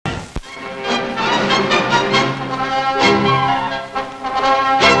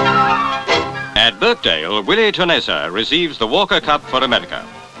At Birkdale, Willie Turnesa receives the Walker Cup for America.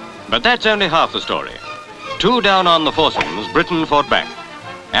 But that's only half the story. 2 down on the foursomes, Britain fought back.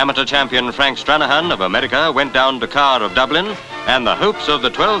 Amateur champion Frank Stranahan of America went down to Carr of Dublin, and the hopes of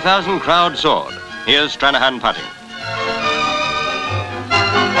the 12,000 crowd soared. Here's Stranahan putting.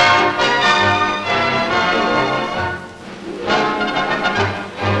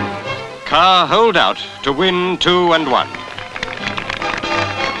 Carr holed out to win 2 and 1.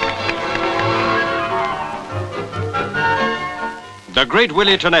 The great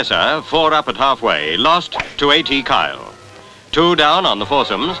Willie Turnesa, 4 up at halfway, lost to A.T. Kyle. 2 down on the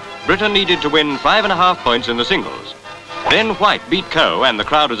foursomes, Britain needed to win 5.5 points in the singles. Then White beat Coe and the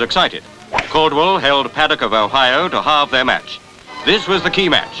crowd was excited. Caldwell held Paddock of Ohio to halve their match. This was the key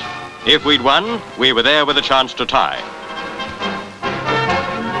match. If we'd won, we were there with a chance to tie.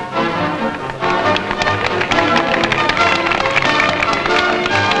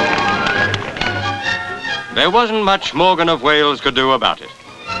 There wasn't much Morgan of Wales could do about it.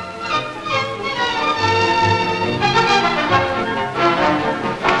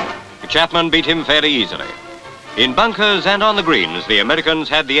 Chapman beat him fairly easily. In bunkers and on the greens, the Americans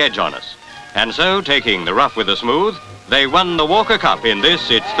had the edge on us. And so, taking the rough with the smooth, they won the Walker Cup in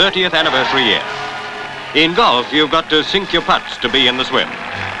this, its 30th anniversary year. In golf, you've got to sink your putts to be in the swim.